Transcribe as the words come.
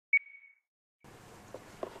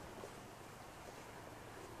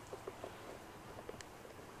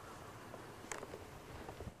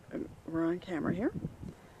we're on camera here.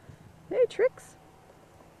 Hey, Trix.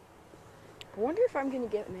 I wonder if I'm going to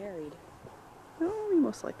get married. Oh, you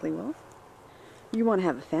most likely will. You want to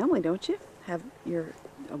have a family, don't you? Have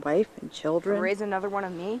a wife and children. Raise another one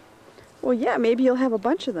of me? Well, yeah, maybe you'll have a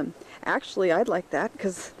bunch of them. Actually, I'd like that,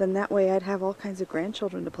 because then that way I'd have all kinds of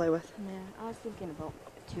grandchildren to play with. Yeah, I was thinking about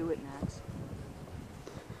 2 at max.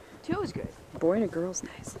 2 is good. A boy and a girl's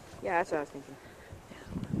nice. Yeah, that's what I was thinking.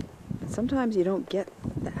 Yeah. But sometimes you don't get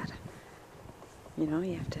that. You know,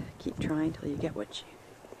 you have to keep trying till you get what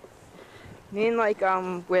You mean like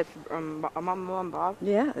with Mom and Bob?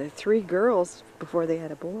 Yeah, there are 3 girls before they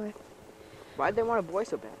had a boy. Why'd they want a boy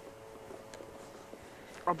so bad?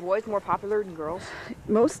 Are boys more popular than girls?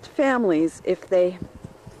 Most families, if they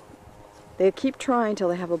keep trying till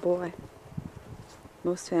they have a boy.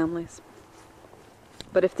 Most families.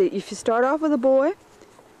 But if you start off with a boy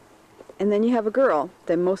and then you have a girl,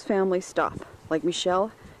 then most families stop. Like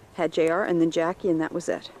Michelle had JR and then Jackie, and that was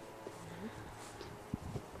it.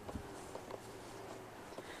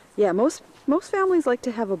 Yeah, most families like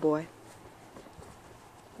to have a boy.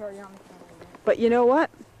 But you know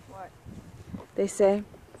what? What? They say,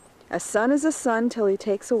 a son is a son till he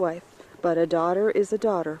takes a wife, but a daughter is a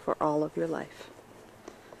daughter for all of your life.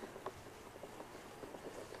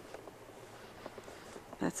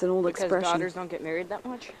 That's an old expression. Because daughters don't get married that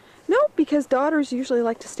much? No, because daughters usually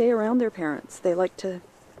like to stay around their parents. They like to,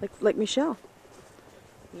 like Michelle.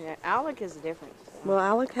 Yeah, Alec is different. Well,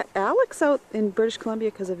 Alec's out in British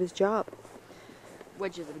Columbia because of his job.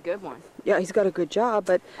 Which is a good one. Yeah, he's got a good job,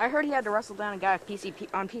 but... I heard he had to wrestle down a guy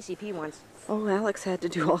on PCP once. Oh, Alex had to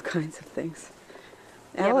do all kinds of things.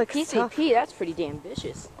 Yeah, Alex PCP, tough. that's pretty damn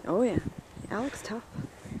vicious. Oh, yeah. Alex tough.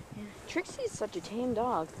 Yeah. Trixie's such a tame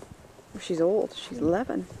dog. She's old. She's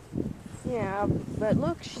 11. Yeah, but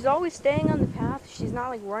look, she's always staying on the path. She's not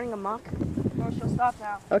like running amok. Oh, she'll stop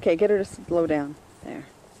now. Okay, get her to slow down. There.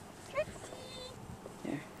 Trixie!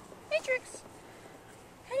 There. Hey, Trix!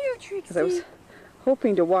 Hello, Trixie! 'Cause I was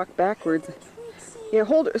hoping to walk backwards. Yeah,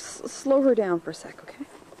 hold her, slow her down for a sec, okay?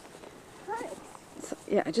 So,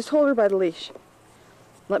 yeah, just hold her by the leash.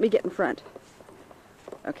 Let me get in front.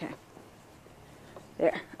 Okay.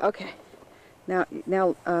 There. Okay. Now,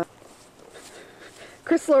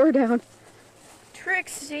 Chris, slow her down.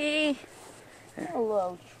 Trixie! There.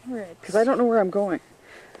 Hello, Trix. Because I don't know where I'm going.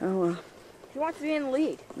 Oh, well. She wants to be in the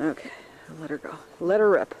lead. Okay. I'll let her go. Let her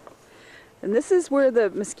rip. And this is where the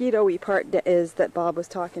mosquito-y part is that Bob was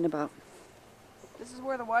talking about. This is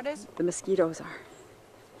where the what is? The mosquitoes are.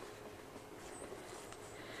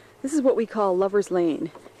 This is what we call Lover's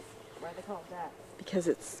Lane. Why do they call it that? Because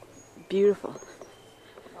it's beautiful.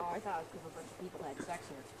 Oh, I thought it was because a bunch of people had sex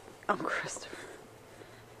here. Oh, Christopher.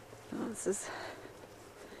 Oh, this is...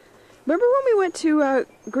 Remember when we went to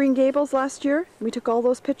Green Gables last year? We took all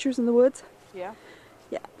those pictures in the woods? Yeah.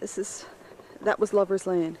 Yeah, that was Lover's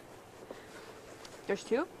Lane. There's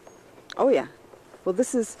 2? Oh, yeah. Well,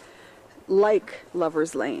 this is like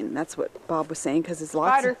Lover's Lane. That's what Bob was saying, because it's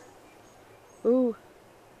lots Spider. of... Ooh.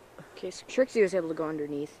 Okay, so Trixie was able to go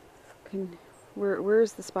underneath.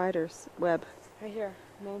 Where's the spider's web? Right here,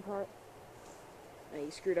 main part. Oh, you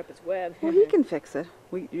screwed up its web. Well, he can fix it.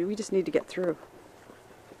 We just need to get through.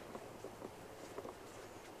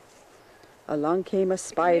 Along came a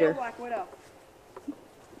spider. Black Widow.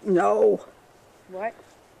 No. What?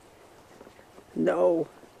 No.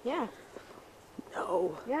 Yeah.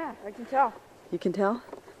 No. Yeah, I can tell. You can tell?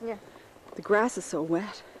 Yeah. The grass is so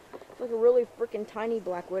wet. It's like a really freaking tiny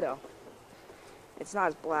Black Widow. It's not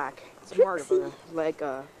as black. It's more of a, like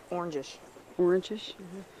orangish. Orangish?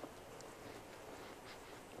 Mm-hmm.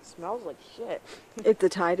 It smells like shit. The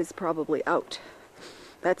tide is probably out.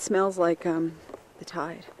 That smells like the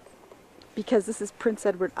tide. Because this is Prince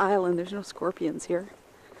Edward Island, there's no scorpions here.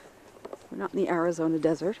 We're not in the Arizona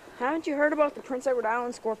desert. Haven't you heard about the Prince Edward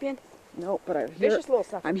Island scorpion? No, but Vicious little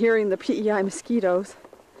sucker. I'm hearing the PEI mosquitoes.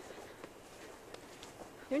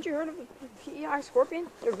 Haven't you heard of the PEI scorpion?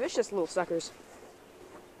 They're vicious little suckers.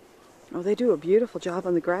 Oh, they do a beautiful job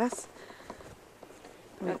on the grass.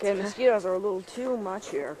 Okay, mosquitoes are a little too much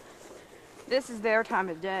here. This is their time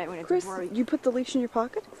of day when it's Chris, bright. you put the leash in your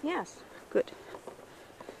pocket? Yes. Good.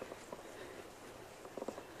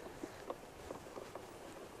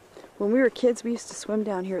 When we were kids, we used to swim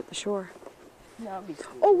down here at the shore. No, it'd be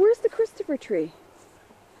stupid. Oh, where's the Christopher tree?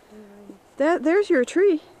 There's your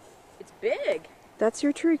tree. It's big. That's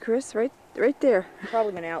your tree, Chris, right there. You're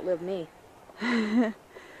probably going to outlive me.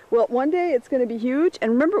 Well, one day it's going to be huge.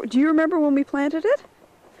 And remember, do you remember when we planted it?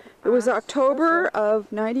 It was October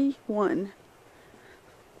of '91.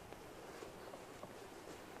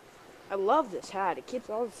 I love this hat. It keeps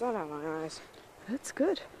all the sun out of my eyes. That's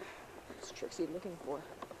good. What's Trixie looking for?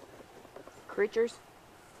 Creatures?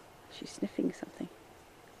 She's sniffing something.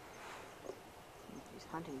 He's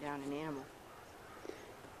hunting down an animal.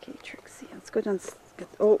 Okay, Trixie, let's go down.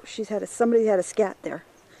 Oh, somebody had a scat there.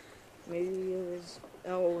 Maybe it was.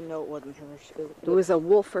 Oh no, it wasn't her. It was a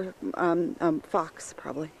wolf or fox,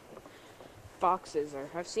 probably. Foxes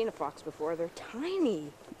are. I've seen a fox before. They're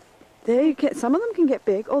tiny. Some of them can get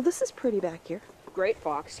big. Oh, this is pretty back here. Great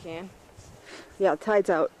fox can. Yeah, the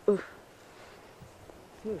tide's out. Ooh.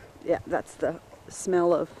 Ooh. Yeah, that's the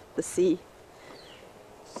smell of the sea.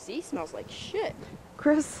 Sea smells like shit.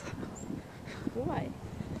 Chris. What?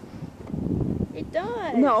 It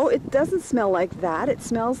does. No, it doesn't smell like that. It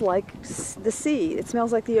smells like the sea. It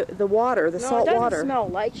smells like the water, the salt water. No, it doesn't smell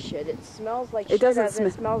like shit. It smells like it shit as in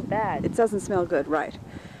it smells bad. It doesn't smell good, right.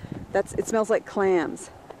 It smells like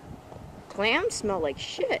clams. Clams smell like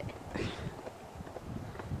shit.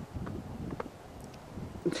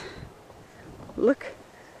 Look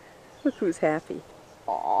who's happy.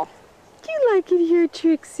 Aw. Do you like it here,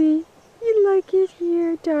 Trixie? You like it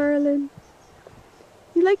here, darling?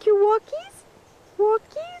 You like your walkies?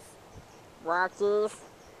 Walkies? Rockies.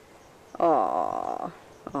 Aww.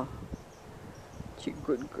 Oh. You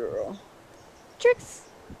good girl. Trix.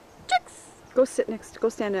 Trix. Go stand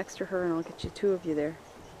next to her and I'll get you two of you there.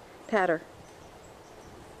 Pat her.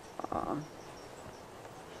 Aw.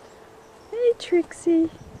 Hey, Trixie.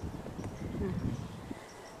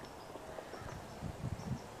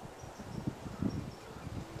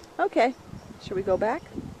 Okay, should we go back?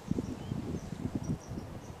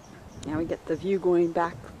 Now we get the view going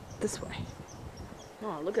back this way.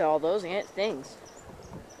 Oh, look at all those ant things.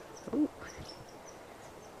 Ooh.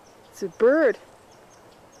 It's a bird.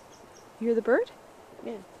 You hear the bird?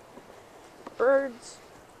 Yeah. Birds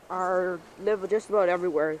live just about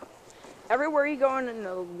everywhere. Everywhere you go in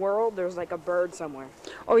the world, there's like a bird somewhere.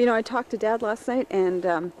 Oh, you know, I talked to Dad last night,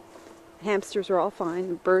 and hamsters are all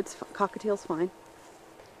fine. Birds, cockatiels, fine.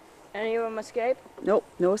 Any of them escape? Nope,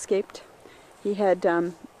 no escaped. He had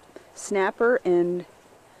Snapper and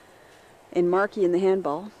Marky in the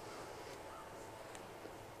handball.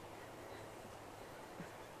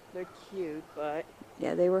 They're cute, but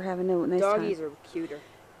Yeah, they were having a nice time. doggies are cuter.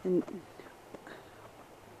 And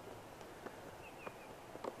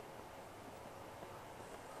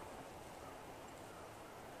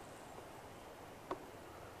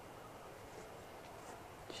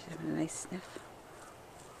she's having a nice sniff.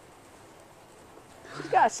 She's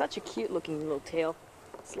got such a cute looking little tail.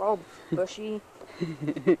 It's all bushy.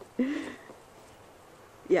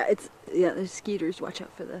 Yeah, there's skeeters. Watch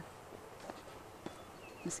out for the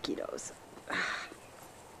mosquitoes.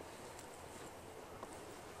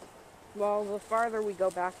 Well, the farther we go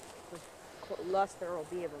back, the less there will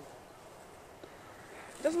be of them.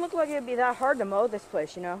 It doesn't look like it'd be that hard to mow this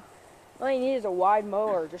place, you know? All you need is a wide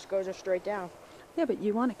mower, just goes straight down. Yeah, but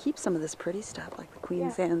you want to keep some of this pretty stuff, like the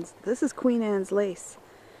Queen Anne's. This is Queen Anne's lace.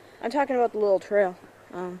 I'm talking about the little trail.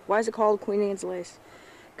 Why is it called Queen Anne's lace?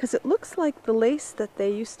 Because it looks like the lace that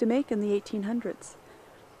they used to make in the 1800s.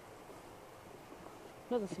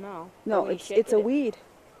 Doesn't smell. No, it's a weed.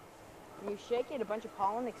 When you shake it, a bunch of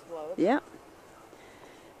pollen explodes. Yeah.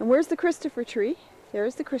 And where's the Christopher tree?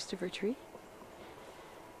 There's the Christopher tree.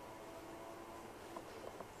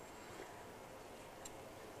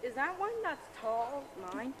 Is that one that's tall,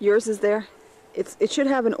 mine? Yours is there. It should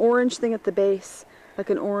have an orange thing at the base,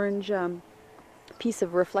 like an orange piece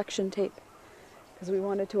of reflection tape, because we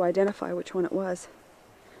wanted to identify which one it was.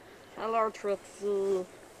 Hello, Trixie.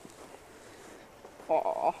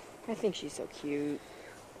 Aw, I think she's so cute.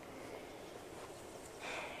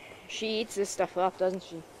 She eats this stuff up, doesn't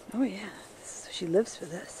she? Oh yeah, she lives for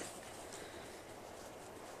this.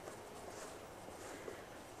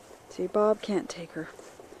 See, Bob can't take her.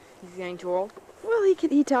 He's getting too old? Well,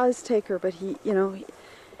 he does take her, but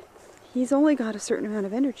he's only got a certain amount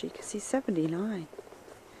of energy because he's 79.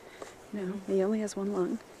 No, he only has one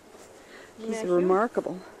lung. He's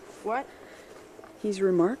remarkable. What? He's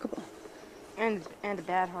remarkable. And a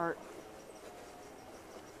bad heart.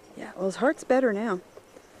 Yeah, well, his heart's better now.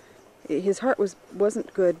 His heart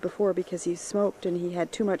wasn't good before because he smoked and he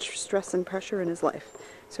had too much stress and pressure in his life.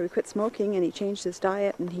 So he quit smoking and he changed his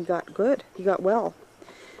diet and he got good. He got well.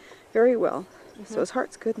 Very well. So his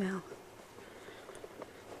heart's good now.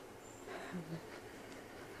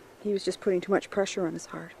 He was just putting too much pressure on his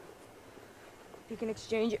heart. You can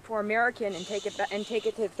exchange it for American and take it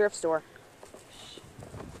to the thrift store.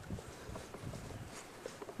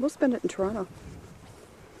 We'll spend it in Toronto.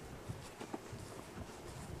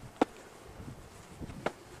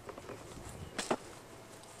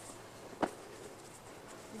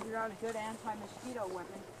 Figure out a good anti-mosquito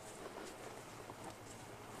weapon.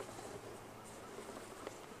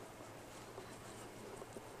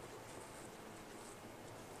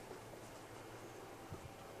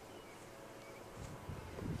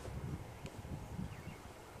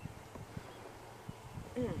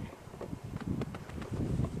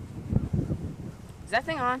 Is that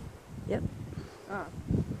thing on? Yep. Oh.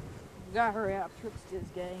 You gotta hurry up. Trixie is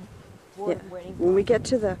getting bored of waiting. When we get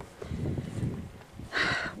to the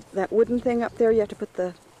that wooden thing up there, you have to put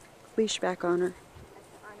the leash back on her.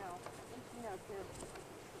 I know. I think she knows too.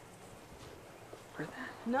 For that.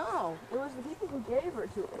 No, it was the people who gave her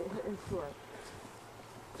to her.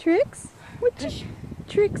 Trix? What?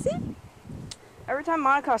 Trixie? Every time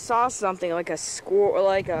Monica saw something like a squirrel or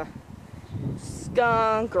like a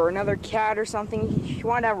skunk or another cat or something, she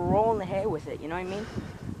wanted to have a roll in the hay with it. You know what I mean?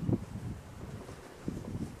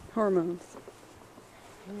 Hormones.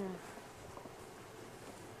 Yeah.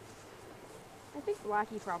 I think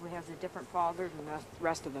Blackie probably has a different father than the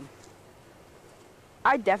rest of them.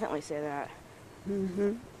 I'd definitely say that.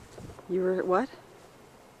 Mm-hmm. You were what?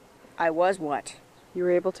 I was what? You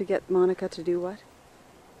were able to get Monica to do what?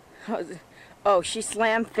 Oh, she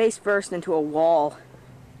slammed face first into a wall.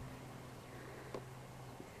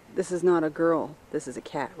 This is not a girl. This is a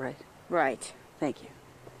cat, right? Right. Thank you.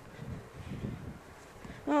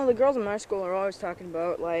 Well, the girls in my school are always talking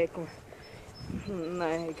about, like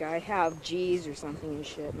I have G's or something and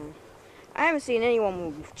shit. No. I haven't seen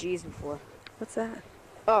anyone with G's before. What's that?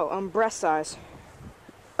 Oh, breast size.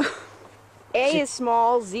 A is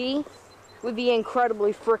small, Z would be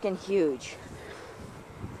incredibly frickin' huge.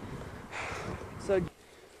 So,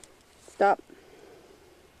 stop.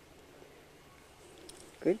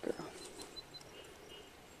 Good girl.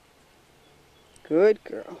 Good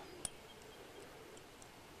girl.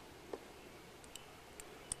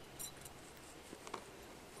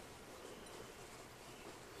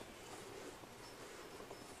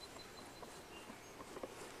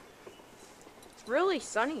 it's really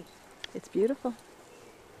sunny. It's beautiful.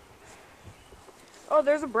 Oh,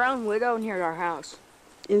 there's a brown widow near our house.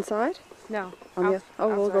 Inside? No.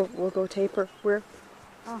 We'll go tape her. Where?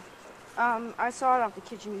 Oh. I saw it off the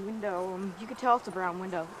kitchen window. You could tell it's a brown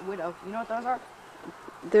widow. You know what those are?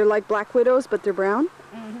 They're like black widows, but they're brown?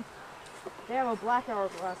 Mm-hmm. They have a black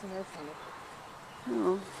hourglass in their stomach.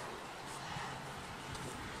 Oh.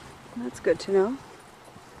 That's good to know.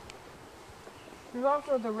 There's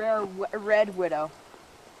also the rare red widow.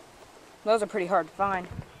 Those are pretty hard to find.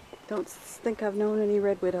 Don't think I've known any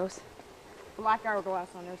red widows. Black hourglass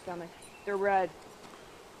on their stomach. They're red.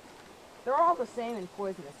 They're all the same and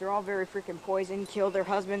poisonous. They're all very freaking poison. Kill their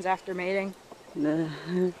husbands after mating. Nah.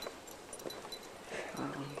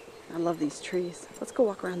 I love these trees. Let's go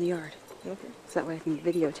walk around the yard. Okay. So that way I can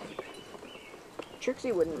videotape.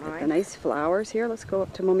 Trixie wouldn't The mind. nice flowers here. Let's go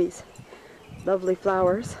up to Mummy's lovely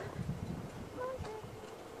flowers.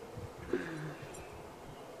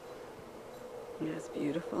 Yeah, it's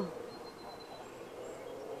beautiful.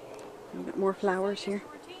 We've got more flowers here.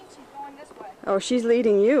 She's going this way. Oh, she's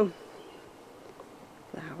leading you.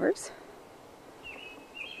 Flowers.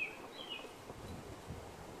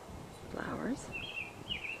 Flowers.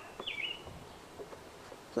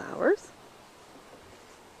 Flowers.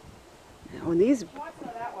 Now, and these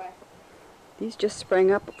that way. These just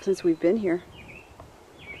sprang up since we've been here.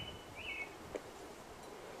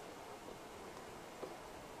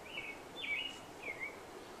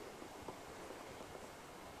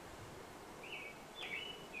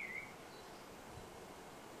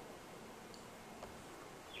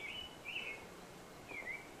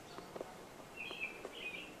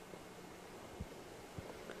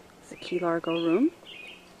 It's a Key Largo room.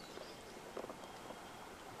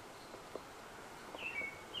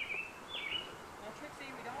 Trixie,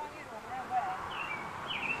 we don't want you to run away.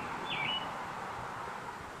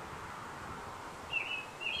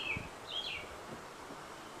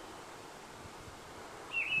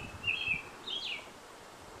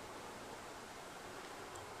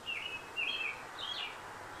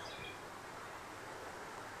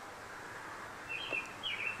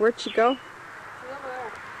 Where'd she go? She's over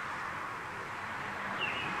there.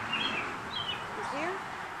 You see her?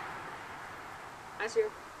 I see her.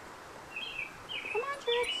 Come on,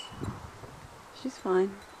 Trix. She's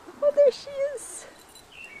fine. Oh, there she is.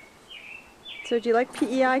 So do you like PEI,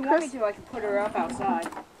 If you want me Chris? to, I can put her up outside.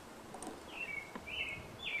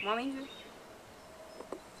 Want me to?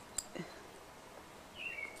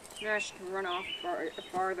 Yeah, she can run off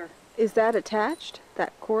farther. Is that attached?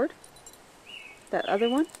 That cord? That other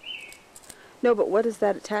one? No, but what is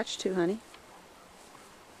that attached to, honey?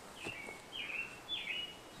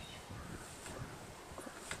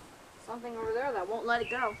 Something over there that won't let it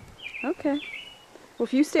go. Okay. Well,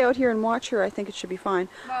 if you stay out here and watch her, I think it should be fine.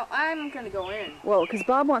 Well, I'm gonna go in. Well, because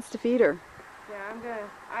Bob wants to feed her. Yeah,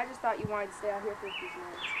 I just thought you wanted to stay out here for a few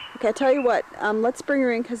minutes. Okay, I tell you what. Let's bring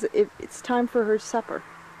her in because it's time for her supper.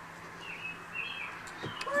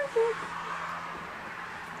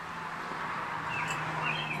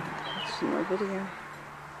 some more video.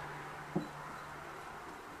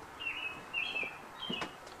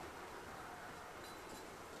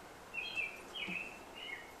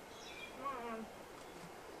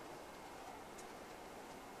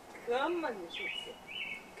 Come on, Trixie.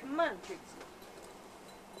 Come on, Trixie.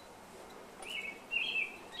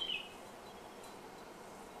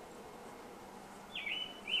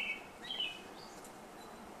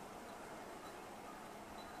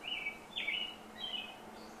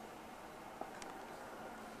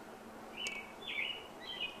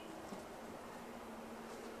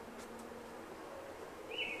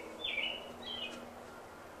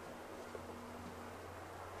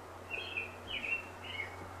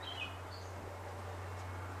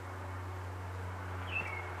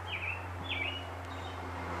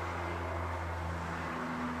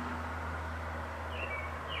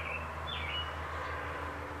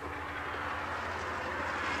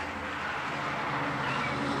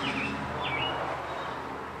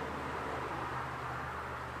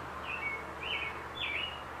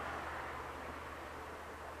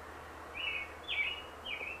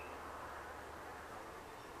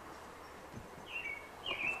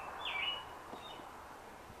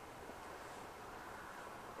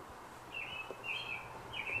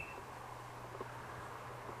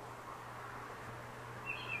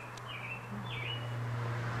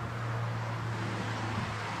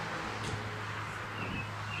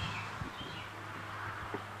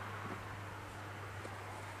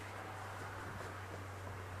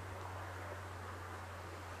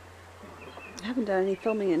 I haven't done any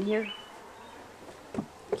filming in here.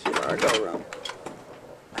 Keep our go room.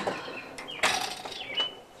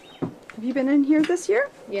 Have you been in here this year?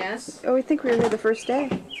 Yes. Oh, I think we were here the first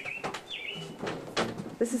day.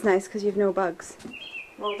 This is nice because you have no bugs.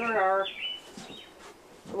 Well, there are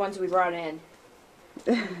the ones we brought in.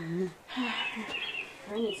 I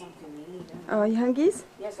need something to eat. Oh, you hungies?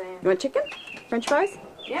 Yes, I am. You want chicken? French fries?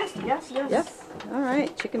 Yes, yes, yes. Yes. All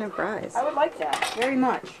right, chicken and fries. I would like that very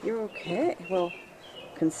much. You're okay. Well,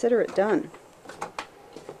 consider it done.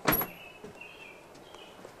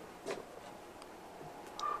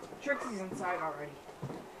 Trixie's inside already.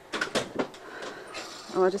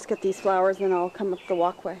 Oh, I'll just get these flowers and I'll come up the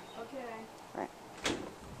walkway. Okay. Right.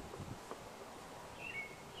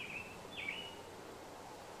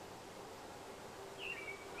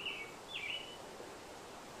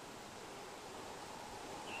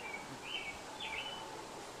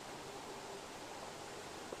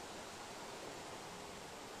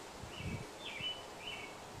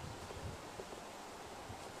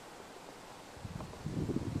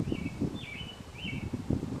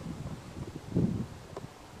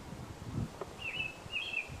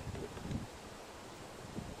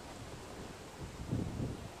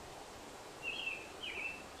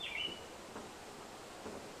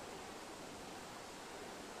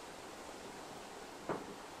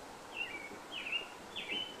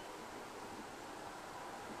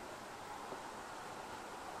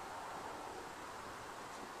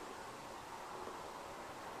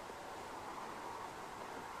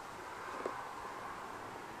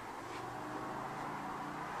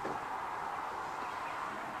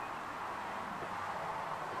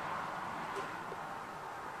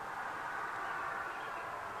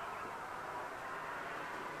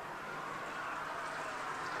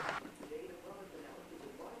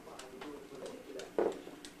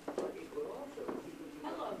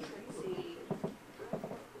 Hello, Trixie.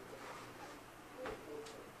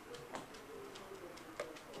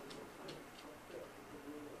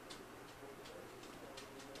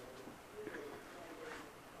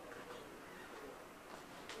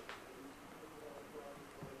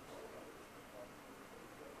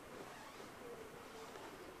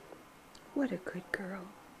 What a good girl.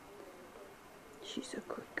 She's a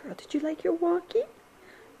good girl. Did you like your walking?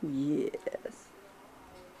 Yes.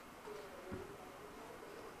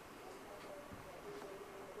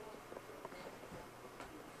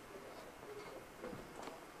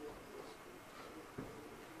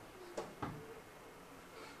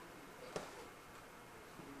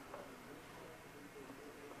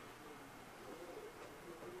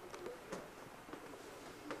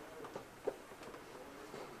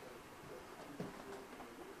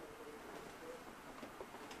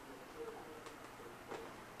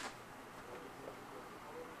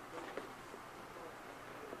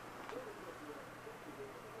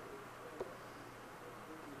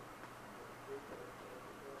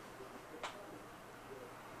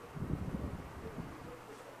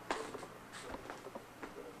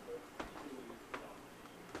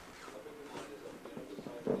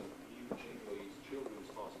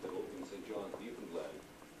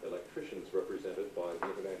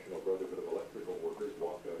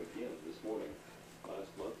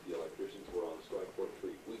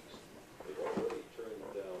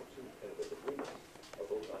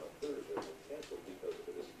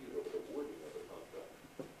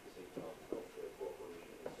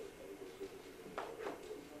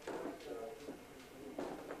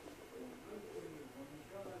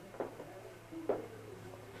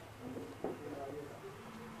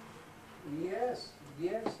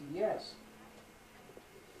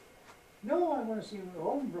 want to see the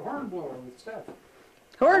hornblower with Steph.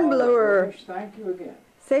 Hornblower. Mish, thank you again.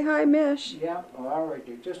 Say hi, Mish. Yeah, well, all right,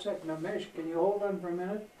 dude. Just a second. Now, Mish, can you hold on for a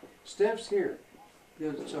minute? Steph's here.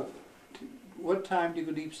 So, what time do you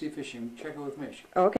go deep sea fishing? Check it with Mish. Okay.